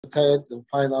third and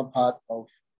final part of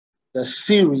the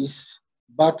series,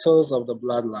 Battles of the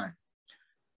Bloodline.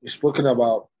 We've spoken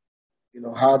about,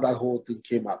 how that whole thing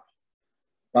came up.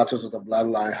 Battles of the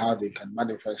Bloodline, how they can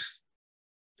manifest.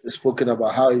 We've spoken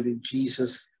about how even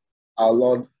Jesus, our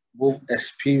Lord, both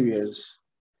experienced,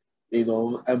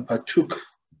 and partook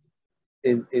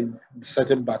in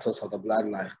certain battles of the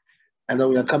bloodline. And then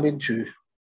we are coming to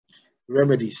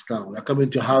remedies now. We are coming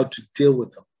to how to deal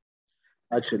with them,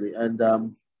 actually.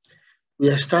 And we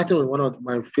are starting with one of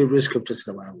my favorite scriptures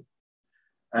in the Bible.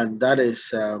 And that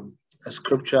is a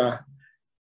scripture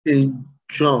in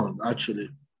John, actually.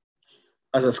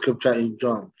 That's a scripture in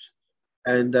John.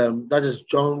 And that is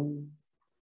John's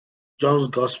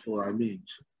Gospel,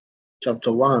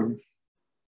 chapter 1,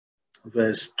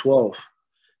 verse 12.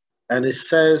 And it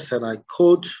says, and I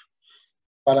quote,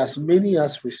 "But as many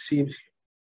as received him,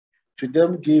 to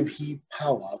them gave he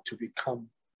power to become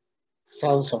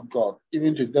sons of God,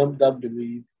 even to them that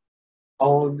believe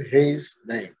on his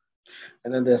name."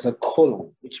 And then there's a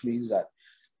colon, which means that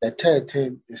the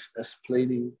 13 is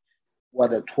explaining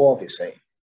what the 12 is saying.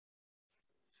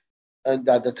 And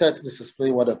that the 13 is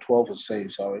explaining what the 12 is saying,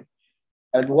 sorry.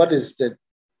 And what is the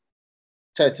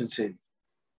 13 saying?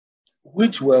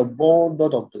 Which were born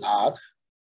not of blood,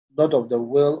 not of the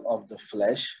will of the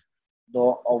flesh,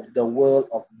 nor of the will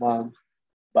of man,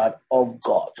 but of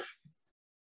God.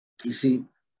 You see,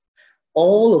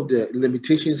 all of the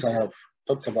limitations I have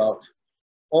talked about,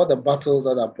 all the battles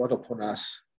that are brought upon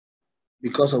us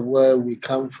because of where we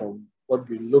come from, what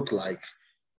we look like,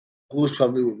 whose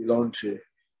family we belong to,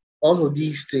 all of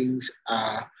these things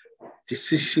are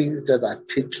decisions that are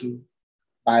taken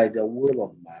by the will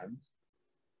of man,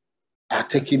 are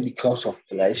taken because of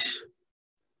flesh,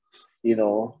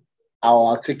 or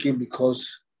are taken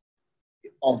because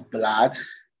of blood,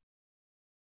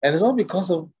 and it's all because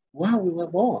of where we were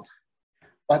born.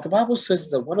 But the Bible says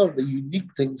that one of the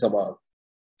unique things about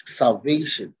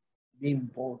salvation, being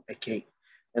born again,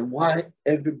 and why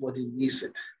everybody needs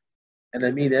it, and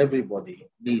I mean everybody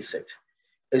needs it,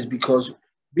 is because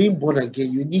being born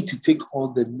again, you need to take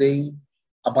on the name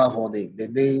above all name, the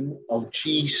name of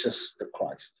Jesus the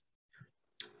Christ,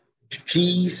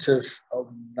 Jesus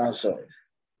of Nazareth.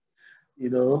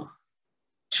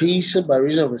 Jesus, by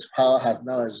reason of his power, has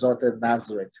now exalted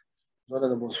Nazareth, one of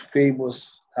the most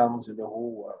famous towns in the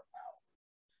whole world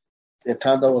now. The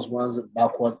town that was once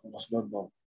backward was not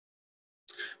known.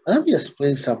 But let me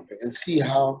explain something and see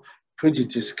how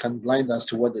prejudice can blind us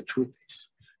to what the truth is.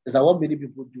 Is that what many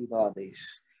people do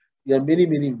nowadays? There are many,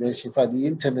 many inventions. In fact, the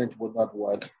internet will not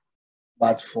work,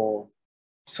 but for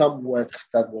some work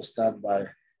that was done by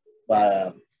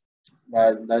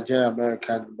Nigerian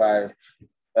American, by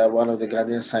one of the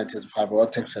Ghanaian scientists, fiber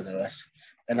optics and the rest,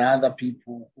 and other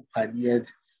people who pioneered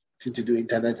to do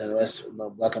internet and the rest,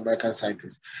 Black American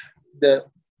scientists. The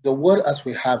world as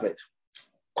we have it,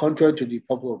 contrary to the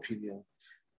popular opinion,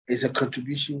 is a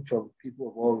contribution from people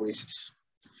of all races.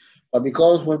 But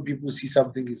because when people see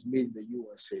something is made in the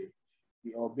USA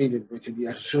or made in Britain, they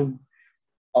assume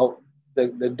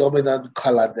the dominant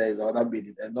color there is other made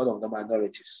it, and none of the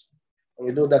minorities. And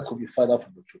we know that could be further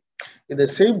from the truth. In the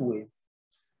same way,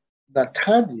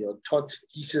 Nathaniel thought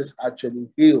Jesus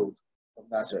actually hailed from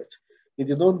Nazareth. He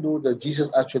did not know that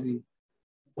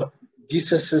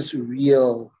Jesus's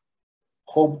real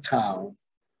hometown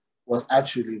was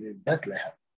actually in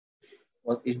Bethlehem,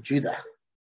 was in Judah.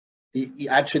 He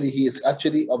is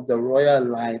actually of the royal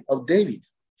line of David.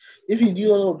 If he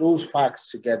knew all of those facts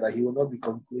together, he would not be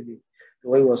concluding the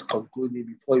way he was concluding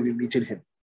before even meeting him.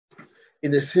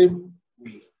 In the same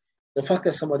way, the fact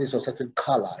that somebody is of a certain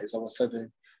color, is of a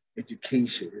certain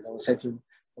education, is of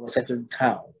a certain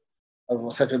town, of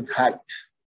a certain height,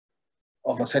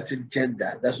 of a certain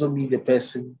gender, does not mean the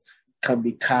person can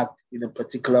be tagged in a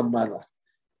particular manner.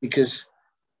 Because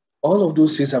all of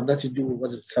those things have nothing to do with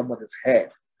what is somebody's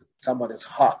head, somebody's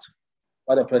heart,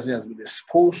 what a person has been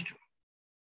exposed to.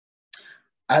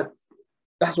 And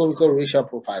that's what we call racial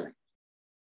profiling.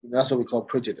 That's what we call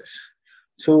prejudice.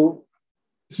 So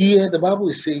here the Bible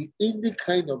is saying any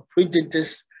kind of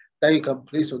prejudice that you can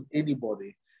place on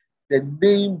anybody, the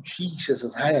name Jesus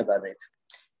is higher than it.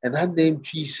 And that name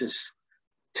Jesus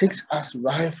takes us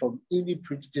right from any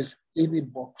prejudice, any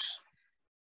box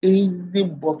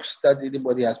that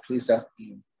anybody has placed us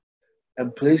in,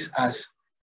 and place us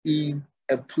in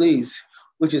a place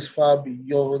which is far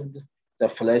beyond the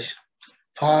flesh,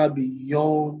 far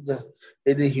beyond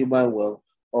any human will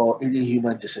or any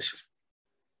human decision.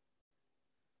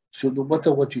 So no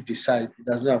matter what you decide, it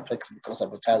does not affect me because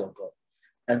I'm a child of God.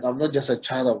 And I'm not just a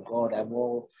child of God,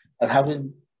 and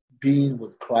having been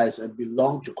with Christ and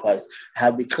belong to Christ, I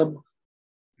have become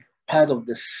part of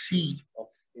the seed of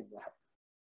Abraham.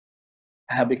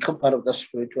 I have become part of the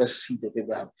spiritual seed of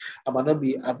Abraham. I might not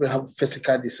be Abraham's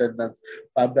physical descendant,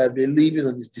 but by believing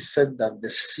on his descendant, the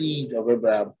seed of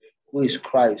Abraham, who is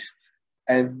Christ,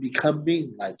 and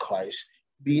becoming like Christ,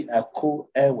 being a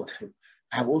co-heir with him,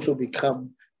 I have also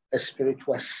become a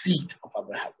spiritual seed of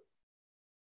Abraham.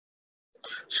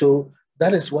 So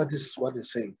that is what this one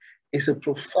is saying. It's a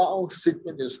profound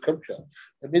statement in scripture.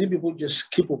 And many people just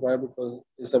skip over it because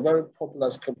it's a very popular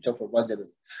scripture for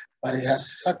evangelism. But it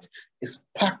has such, it's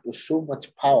packed with so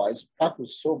much power, it's packed with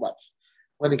so much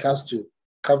when it comes to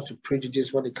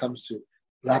prejudice, when it comes to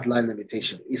bloodline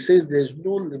limitation. It says there's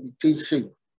no limitation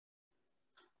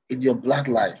in your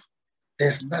bloodline.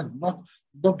 There's none,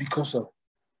 not because of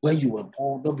where you were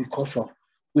born, not because of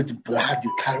which blood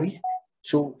you carry.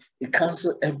 So it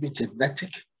cancels every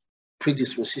genetic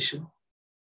predisposition,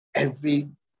 every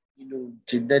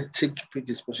genetic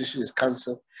predisposition is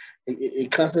cancelled.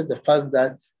 It cancels the fact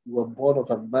that you were born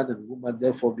of a man and woman,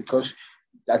 therefore, because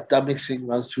the Adamic sin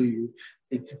runs through you,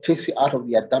 it takes you out of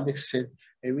the Adamic sin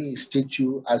and reinstates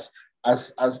you as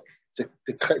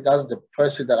the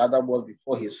person that Adam was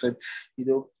before he sinned.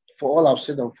 For all I've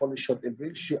sinned and fallen short, it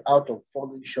brings you out of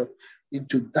falling short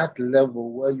into that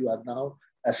level where you are now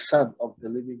a son of the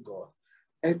living God.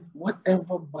 And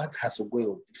whatever man has a way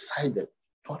of decided,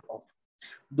 thought of,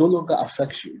 no longer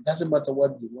affects you. It doesn't matter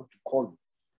what they want to call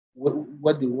you,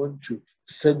 what they want to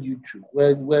send you to,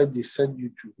 where they send you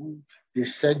to, who they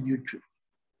send you to,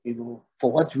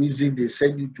 for what reason they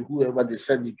send you to whoever they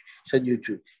send you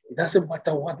to. It doesn't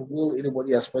matter what will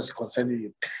anybody express concerning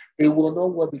you. It will not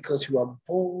work because you are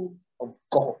born of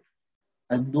God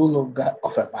and no longer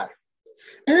of a man.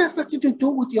 It has nothing to do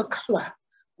with your color,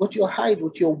 with your height,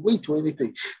 with your weight or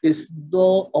anything. It's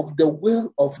not of the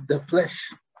will of the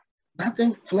flesh.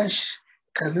 Nothing flesh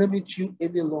can limit you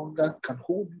any longer, can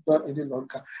hold you down any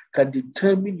longer, can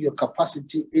determine your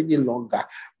capacity any longer,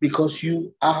 because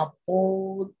you are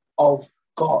born of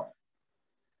God.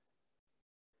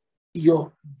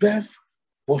 Your birth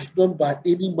was not by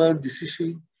any man's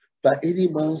decision, by any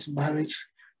man's marriage,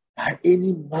 by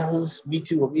any man's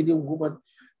meeting of any woman.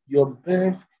 Your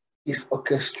birth is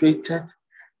orchestrated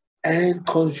and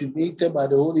consummated by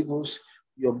the Holy Ghost.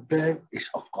 Your birth is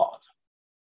of God.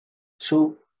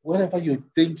 So whatever you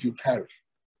think you carry,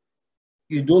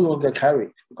 you no longer carry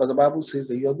it, because the Bible says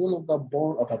that you're no longer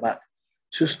born of a man.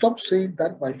 So stop saying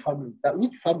that my family, that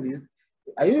which family is,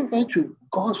 are you referring to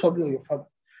God's family or your family?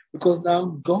 Because now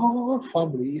God's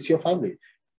family is your family.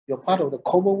 You're part of the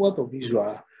Commonwealth of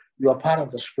Israel. You are part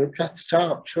of the spiritual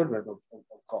children of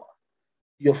God.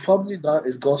 Your family now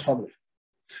is God's family.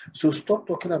 So stop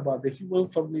talking about the human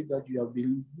family that you have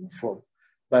been removed from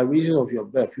by reason of your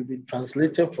birth. You've been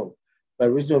translated from by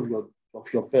reason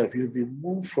of your birth. You've been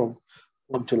moved from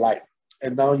onto life.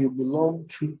 And now you belong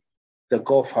to the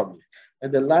God family.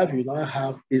 And the life you now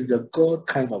have is the God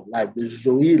kind of life, the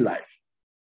Zoe life.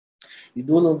 You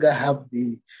no longer have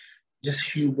the just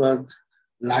human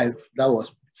life that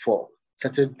was for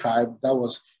certain tribe, that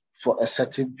was for a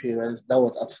certain parents, that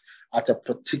was at a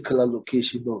particular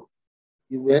location. No.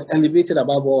 You were elevated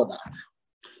above all that.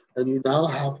 And you now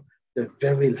have the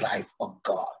very life of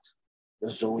God, the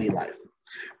Zoe life.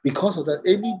 Because of that,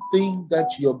 anything that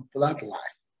your bloodline,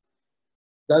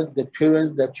 that the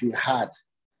parents that you had,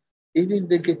 any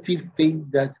negative thing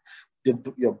that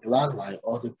your bloodline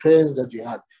or the parents that you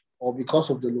had, or because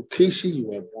of the location you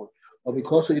were born, or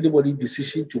because of anybody's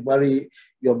decision to marry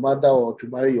your mother or to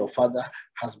marry your father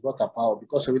has brought about,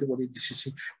 because of anybody's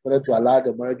decision whether to allow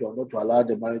the marriage or not to allow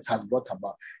the marriage has brought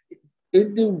about.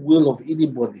 Any will of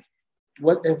anybody,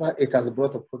 whatever it has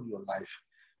brought upon your life,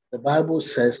 the Bible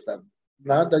says that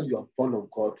now that you are born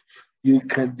of God, you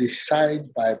can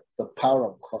decide by the power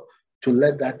of God to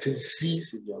let that thing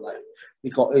cease in your life,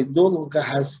 because it no longer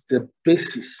has the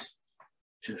basis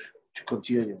to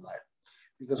continue in your life.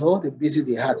 Because all the basis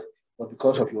they had was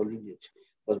because of your lineage,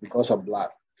 was because of blood,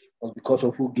 was because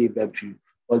of who gave birth to you,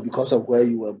 was because of where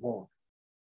you were born,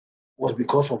 was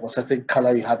because of a certain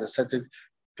color you had, a certain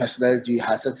personality you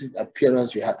had, certain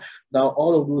appearance you had. Now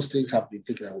all of those things have been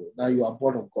taken away. Now you are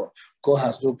born of God. God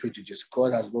has no prejudice.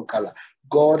 God has no color.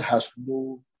 God has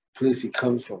no place he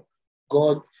comes from.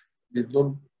 God is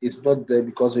not there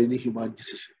because of any human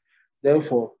decision.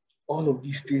 Therefore, all of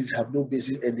these things have no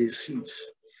basis and they cease.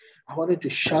 I wanted to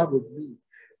share with me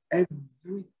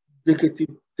every negative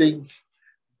thing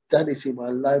that is in my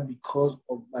life because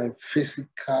of my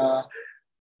physical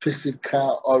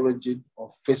origin or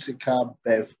physical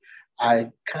birth. I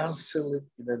cancel it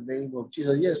in the name of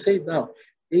Jesus. Yes, say it now.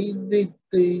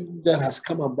 Anything that has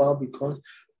come about because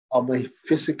or my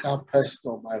physical person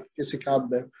or my physical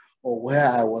birth or where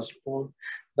I was born.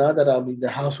 Now that I'm in the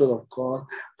household of God,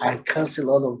 I cancel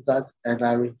all of that and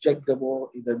I reject them all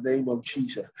in the name of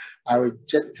Jesus. I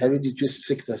reject hereditary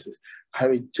sicknesses. I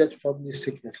reject family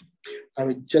sicknesses. I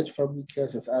reject family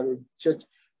curses. I reject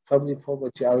family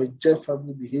poverty. I reject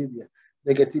family behavior,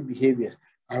 negative behavior.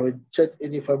 I reject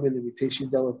any family limitation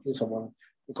that will place on me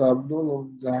because I'm no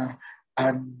longer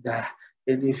under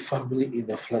any family in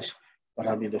the flesh, but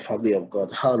I'm in the family of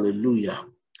God. Hallelujah.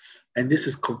 And this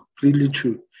is completely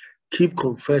true. Keep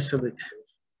confessing it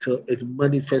till it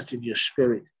manifests in your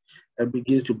spirit and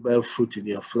begins to bear fruit in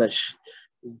your flesh.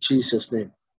 In Jesus'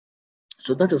 name.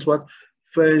 So that is what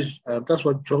that's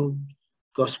what John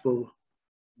Gospel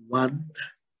 1,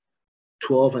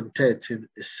 12, and 13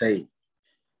 is saying.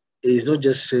 It is not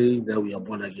just saying that we are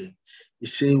born again.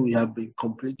 It's saying we have been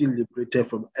completely liberated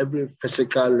from every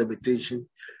physical limitation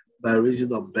by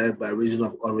reason of birth, by reason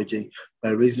of origin, by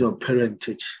reason of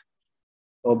parentage,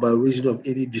 or by reason of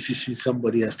any decision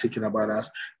somebody has taken about us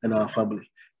and our family.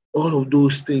 All of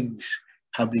those things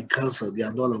have been cancelled. They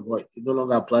are null and void. It no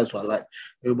longer applies to our life.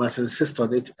 We must insist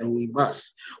on it, and we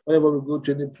must. Whenever we go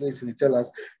to any place and they tell us,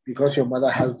 because your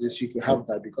mother has this, you can have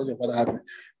that. Because your father has it,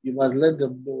 you must let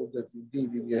them know that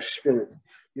indeed in your spirit,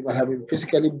 you might have been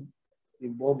physically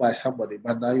been born by somebody,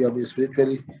 but now you have been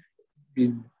spiritually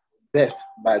been birthed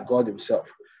by God Himself.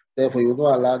 Therefore, you will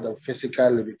not allow the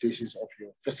physical limitations of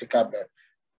your physical birth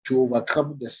to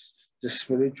overcome the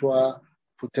spiritual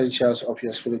potentials of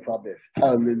your spiritual birth.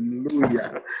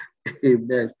 Hallelujah.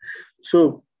 Amen.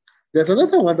 So there's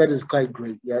another one that is quite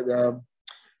great. Yeah,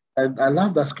 and I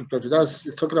love that scripture.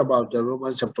 It's talking about the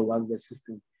Romans chapter 1, verse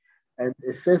 16. And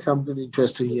it says something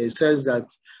interesting here. It says that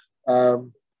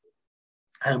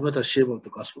I am not ashamed of the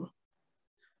gospel.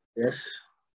 Yes,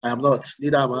 I am not.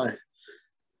 Neither am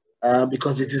I.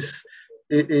 Because it is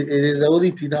the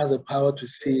only thing that has the power to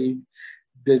save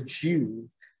the Jew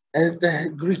and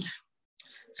the Greek.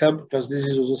 Some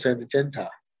translations also say the Gentile.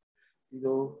 You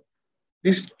know,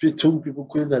 these two people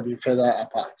couldn't have been further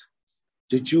apart.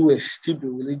 The Jew was steeped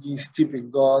in religion, steeped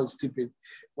in God, steeped in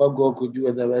what God could do,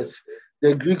 and the rest.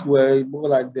 The Greek were more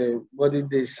like the modern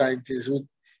day scientists who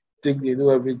think they know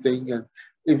everything, and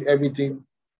if everything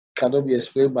cannot be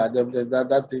explained by them, then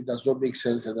that thing does not make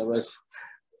sense, and the rest.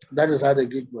 That is how the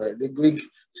Greek were. The Greek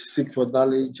seek for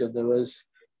knowledge and the rest,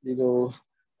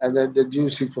 and then the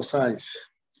Jews seek for science,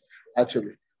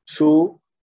 actually. So,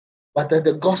 but then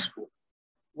the gospel,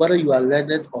 whether you are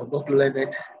learned or not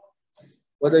learned,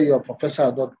 whether you are professor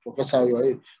or not professor,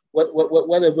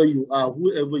 whatever you are,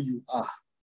 whoever you are,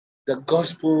 the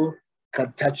gospel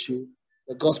can touch you.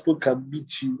 The gospel can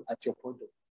meet you at your point of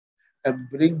and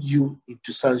bring you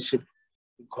into sonship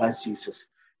in Christ Jesus.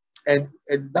 And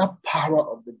that power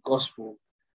of the gospel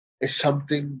is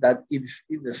something that is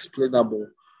inexplainable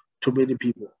to many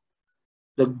people.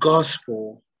 The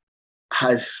gospel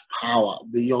has power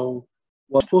beyond.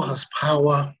 Gospel has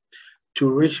power to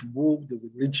reach both the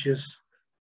religious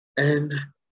and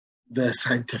the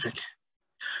scientific,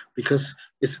 because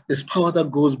it's power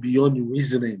that goes beyond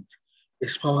reasoning.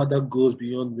 It's power that goes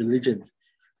beyond religion.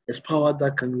 It's power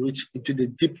that can reach into the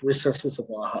deep recesses of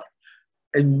our heart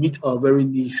and meet our very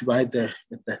needs right there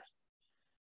and then.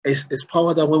 It's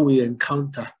power that when we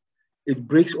encounter, it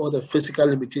breaks all the physical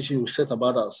limitations we set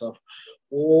about ourselves,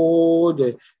 all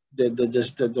the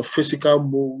physical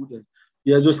mold and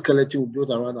the exoskeleton we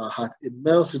build around our heart. It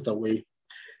melts it away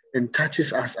and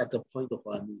touches us at the point of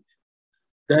our need.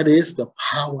 That is the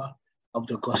power of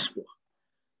the gospel.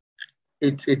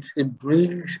 It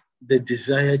brings the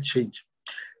desired change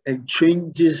and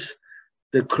changes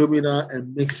the criminal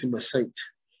and makes him a saint.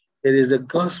 It is the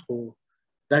gospel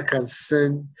that can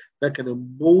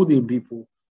embolden people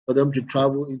for them to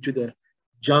travel into the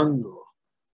jungle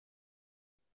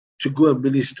to go and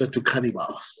minister to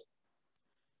cannibals.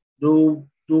 No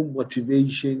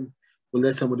motivation will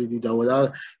let somebody do that.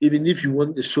 Without, even if you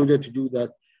want a soldier to do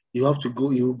that, you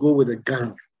will go with a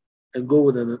gun and go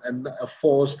with a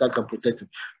force that can protect them.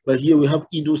 But here we have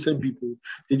innocent people.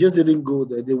 They just didn't go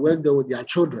there. They went there with their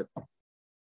children,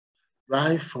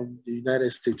 right from the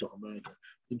United States of America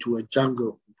into a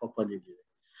jungle in Papua New Guinea.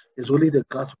 It's only the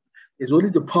gospel. It's only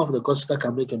the power of the gospel that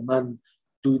can make a man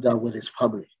do that with his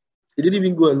family. He didn't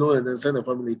even go alone and then send a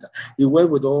family later. He went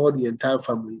with all the entire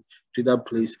family to that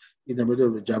place in the middle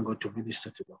of the jungle to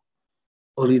minister to them.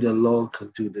 Only the Lord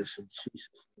can do this in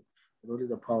Jesus' name. And only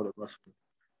the power of the gospel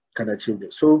can achieve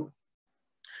this. So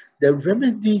the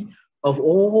remedy of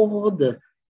all the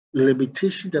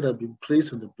limitations that have been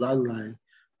placed on the bloodline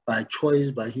by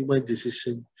choice, by human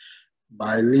decision,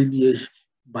 by lineage,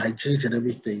 by genes and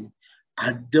everything,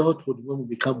 are dealt with when we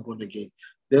become born again.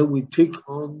 Then we take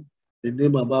on the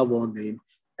name above all name,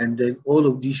 and then all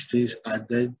of these things are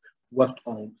then worked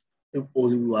on if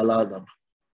only we allow them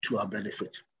to our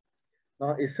benefit.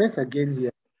 Now it says again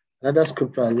here, another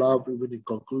scripture I love even in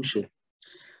conclusion.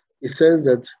 It says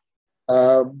that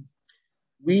um,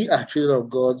 we are children of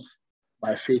God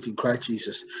by faith in Christ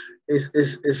Jesus.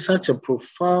 It's such a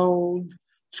profound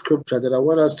scripture that I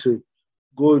want us to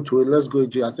go into it. Let's go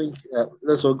into it. I think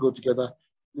let's all go together.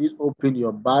 Please open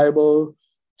your Bible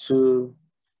to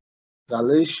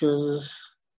Galatians,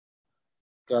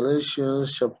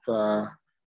 Galatians chapter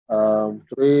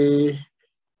 3,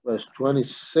 verse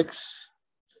 26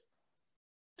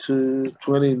 to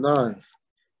 29.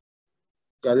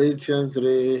 Galatians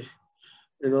 3,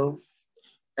 and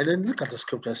then look at the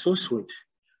scripture, so sweet.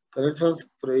 Galatians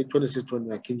 3, 26,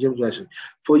 29, King James Version.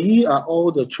 For ye are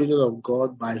all the children of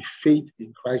God by faith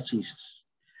in Christ Jesus.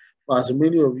 For as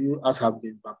many of you as have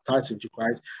been baptized into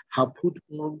Christ have put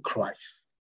on Christ.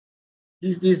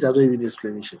 These are not even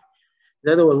explanation.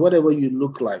 In other words, whatever you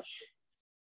look like,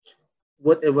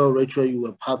 whatever ritual you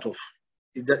were part of,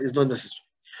 it is not necessary.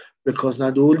 Because now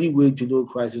the only way to know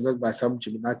Christ is not by some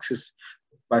gymnastics,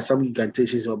 by some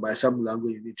incantations, or by some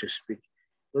language you need to speak.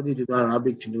 You don't need to know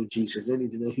Arabic to know Jesus. You don't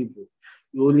need to know Hebrew.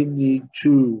 You only need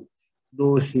to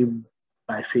know him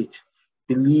by faith.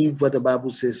 Believe what the Bible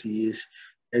says he is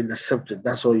and accept it.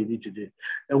 That's all you need to do.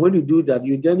 And when you do that,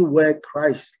 you then wear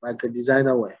Christ like a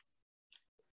designer wear.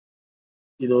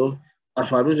 As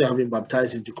far as you have been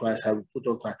baptized into Christ, have put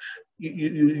on Christ.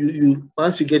 You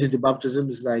once you get into baptism,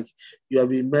 it's like you have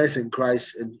been immersed in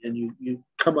Christ and you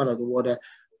come out of the water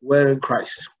wearing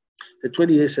Christ. The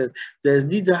 28 says, there's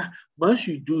neither, once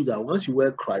you do that, once you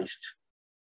wear Christ,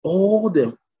 all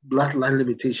the bloodline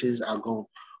limitations are gone.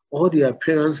 All the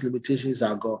appearance limitations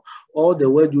are gone. All the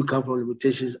where do you come from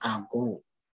limitations are gone.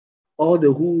 All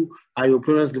the who are your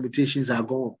parents limitations are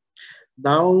gone.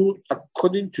 Now,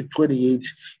 according to 28,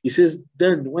 he says,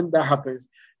 then when that happens,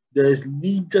 there is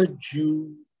neither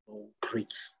Jew nor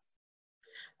Greek.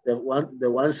 The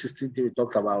 116 thing we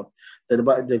talked about,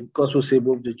 the gospel says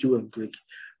both the Jew and Greek.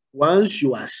 Once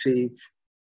you are saved,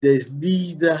 there's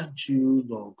neither Jew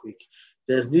nor Greek.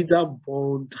 There's neither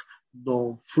bond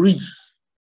nor free.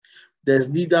 There's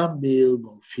neither male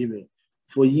nor female.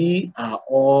 For ye are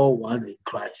all one in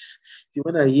Christ. See,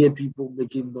 when I hear people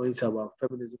making noise about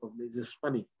feminism, it's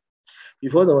funny.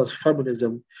 Before there was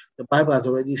feminism, the Bible has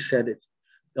already said it.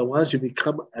 That once you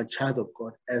become a child of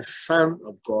God, a son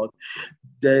of God,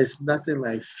 there is nothing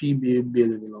like female,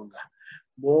 male any longer.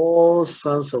 More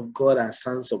sons of God are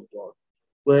sons of God,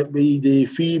 whether they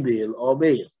female or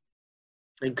male.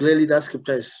 And clearly that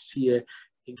scripture is here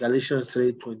in Galatians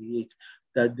 3:28,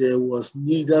 that there was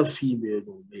neither female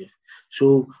nor male.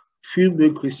 So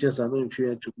female Christians are not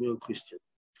inferior to male Christians.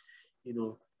 It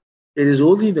is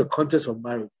only in the context of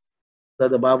marriage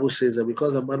that the Bible says that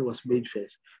because the man was made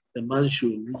first, the man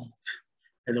should lead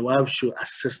and the wife should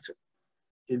assist him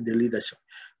in the leadership.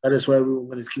 That is why every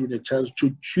woman is given a chance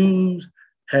to choose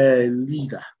her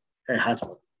leader, her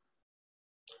husband,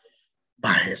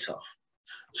 by herself.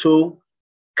 So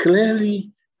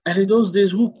clearly, and in those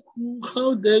days,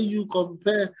 how dare you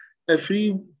compare a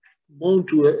free born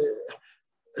to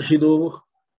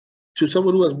to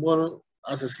someone who was born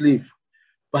as a slave?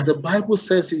 But the Bible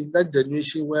says in that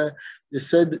generation where they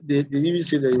said they even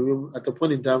say that at the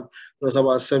point in time there was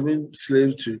about 7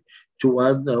 slaves to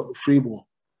one freeborn.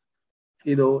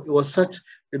 It was such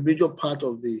a major part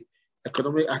of the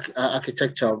economic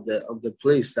architecture of the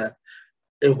place that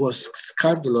it was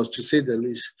scandalous, to say the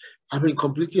least. I mean,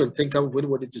 completely unthinkable for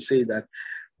anybody to say that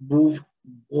both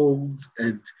homes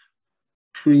and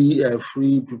free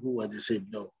people were the same.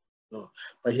 No.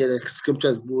 But here the scripture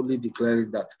is boldly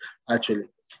declaring that, actually.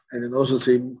 And then also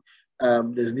saying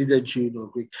there's neither Jew nor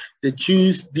Greek. The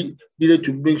Jews needed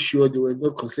to make sure they were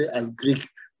not considered as Greek,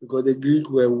 because the Greek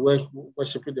were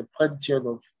worshipping the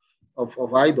pantheon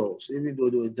of idols, even though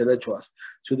they were intellectuals.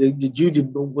 So the Jew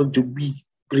did not want to be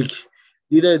Greek.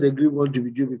 Neither the Greek want to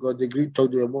be Jew, because the Greek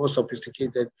thought they were more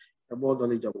sophisticated and more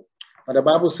knowledgeable. But the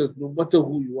Bible says no matter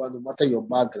who you are, no matter your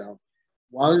background,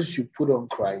 once you put on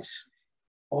Christ,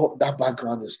 all that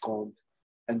background is gone,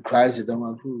 and Christ is the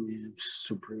one who is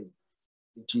supreme.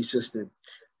 In Jesus' name.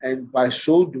 And by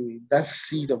so doing, that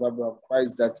seed of Abraham,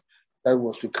 Christ that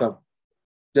was to come,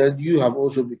 then you have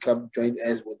also become joint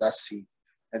heirs with that seed.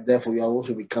 And therefore, you have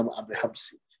also become Abraham's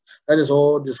seed. That is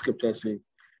all the scripture is saying.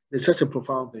 It's such a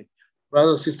profound thing.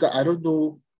 Brother, sister, I don't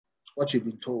know what you've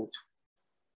been told.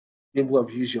 People have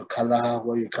used your color,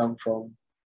 where you come from.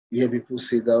 You hear people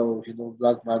say that,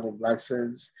 black man or black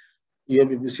sense. You hear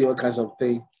people say all kinds of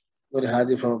things. When they had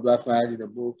it from a black man in the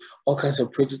book, all kinds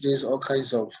of prejudice, all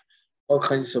kinds of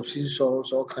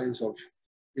insults, all kinds of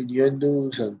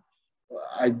innuendos and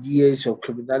ideas of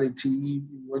criminality.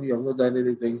 When you have not done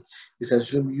anything, it's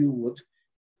assumed you would,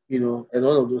 and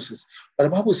all of those things. But the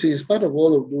Bible says, in spite of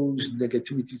all of those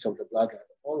negativities of the bloodline,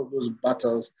 all of those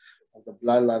battles of the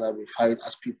bloodline that we fight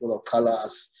as people of color,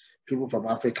 as people from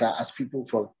Africa, as people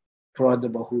from poor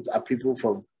neighborhood, as people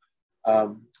from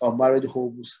unmarried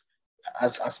homes,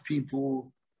 as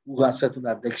people who have certain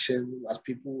addiction, as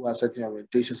people who have certain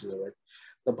orientations in the world.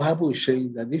 The Bible is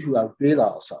saying that if we avail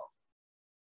ourselves,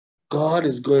 God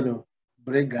is going to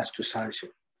bring us to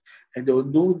sonship. And there will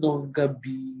no longer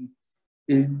be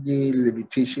any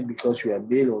limitation because you are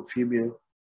male or female,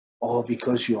 or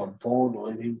because you are born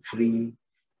or even free,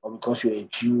 or because you're a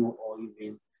Jew or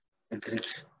even a Greek.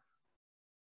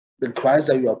 The Christ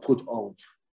that you are put on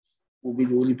will be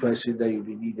the only person that you'll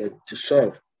be needed to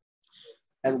serve.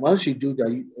 And once you do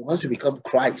that, once you become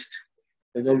Christ,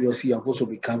 then obviously you have also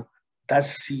become that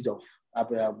seed of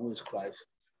Abraham, who is Christ,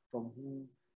 from whom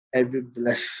every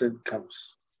blessing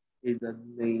comes in the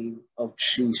name of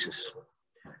Jesus.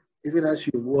 Even as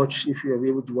you watch, if you are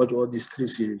able to watch all these 3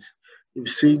 series, you've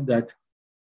seen that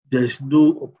there's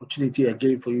no opportunity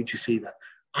again for you to say that,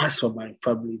 as for my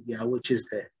family, there are witches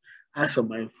there. As for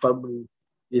my family,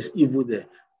 there's evil there.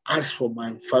 As for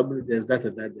my family, there's that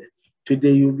and that there.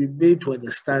 Today, you'll be made to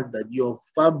understand that your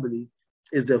family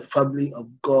is the family of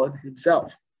God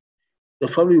Himself. The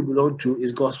family you belong to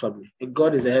is God's family, and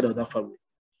God is the head of that family.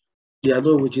 There are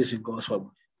no witches in God's family.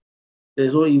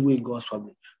 There's no evil in God's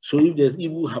family. So if there's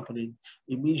evil happening,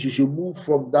 it means you should move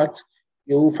from that,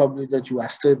 your own family that you are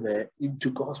still there, into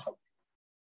God's family.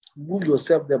 Move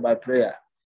yourself there by prayer.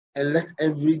 And let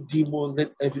every demon,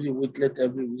 let every witch, let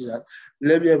every wizard,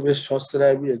 let every sorcerer,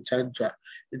 every enchanter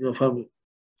in your family,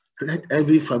 let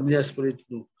every familiar spirit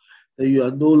know that you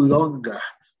are no longer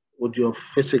with your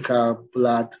physical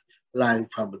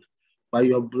bloodline family, but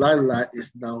your bloodline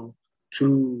is now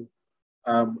through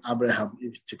Abraham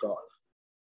to God.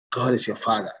 God is your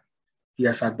father. He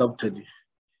has adopted you.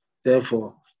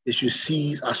 Therefore, you should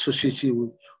cease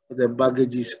associating with the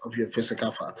baggages of your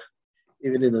physical father,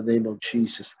 even in the name of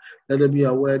Jesus. Let them be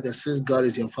aware that since God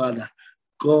is your father,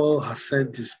 God has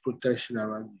sent His protection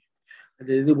around you. And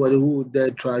anybody who would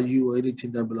dare try you or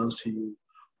anything that belongs to you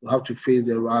will have to face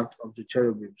the wrath of the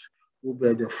cherubims who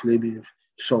bear the flaming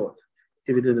sword,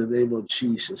 even in the name of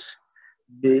Jesus.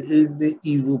 May any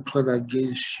evil plan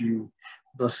against you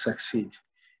not succeed.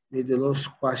 May the Lord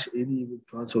squash any evil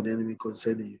plans of the enemy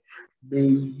concerning you. May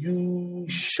you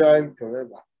shine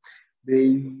forever. May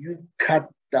you cut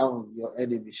down your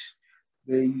enemies.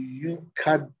 May you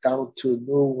cut down to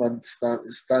no one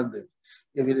standing,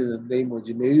 even in the name of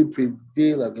Jesus. May you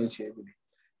prevail against your enemy,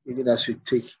 even as you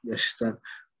take your stand.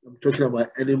 I'm talking about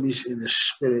enemies in the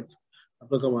spirit. I'm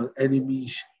talking about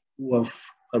enemies who have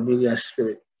familiar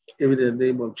spirit, even in the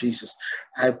name of Jesus.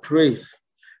 I pray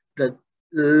that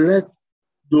let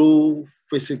no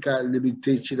physical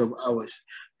limitation of ours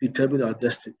determine our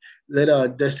destiny. Let our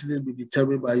destiny be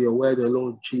determined by your word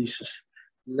alone, Jesus.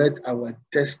 Let our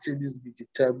destinies be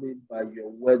determined by your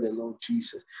word alone,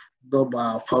 Jesus. Not by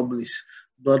our families,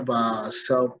 not by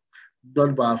ourselves,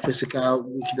 not by our physical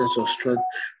weakness or strength.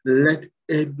 Let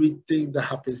everything that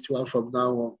happens to us from now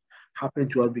on happen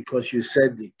to us because you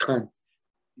said they can.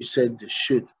 You said they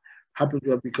should. Happen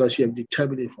to us because you have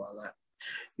determined it for our life.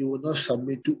 You will not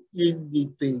submit to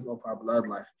anything of our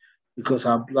bloodline because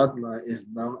our bloodline is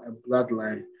now a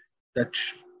bloodline that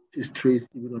is traced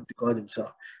even unto God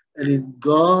Himself. And in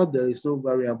God, there is no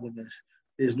variableness,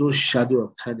 there is no shadow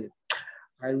of turning.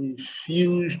 I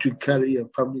refuse to carry a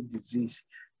family disease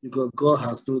because God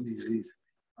has no disease.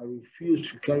 I refuse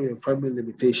to carry a family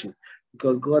limitation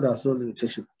because God has no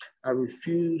limitation. I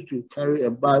refuse to carry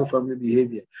a bad family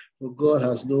behavior because God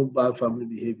has no bad family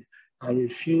behavior. I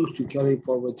refuse to carry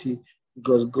poverty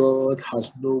because God has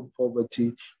no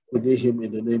poverty within Him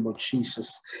in the name of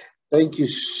Jesus. Thank you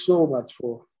so much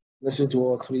for listening to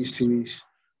all 3 series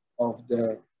of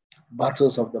the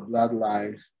battles of the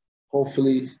bloodline.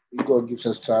 Hopefully, if God gives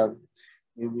us time,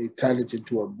 we will turn it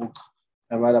into a book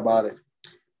and write about it.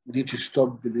 We need to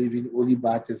stop believing only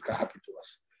bad things can happen to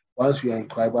us. Once we are in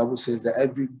Christ, the Bible says that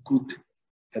every good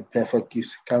and perfect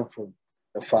gift comes from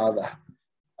the Father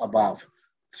above.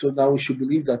 So now we should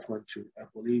believe that one too, and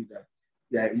believe that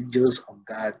there are angels of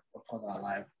God upon our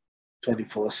life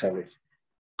 24/7.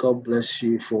 God bless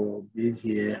you for being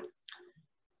here,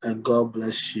 and God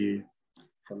bless you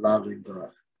for loving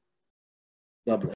God. God bless.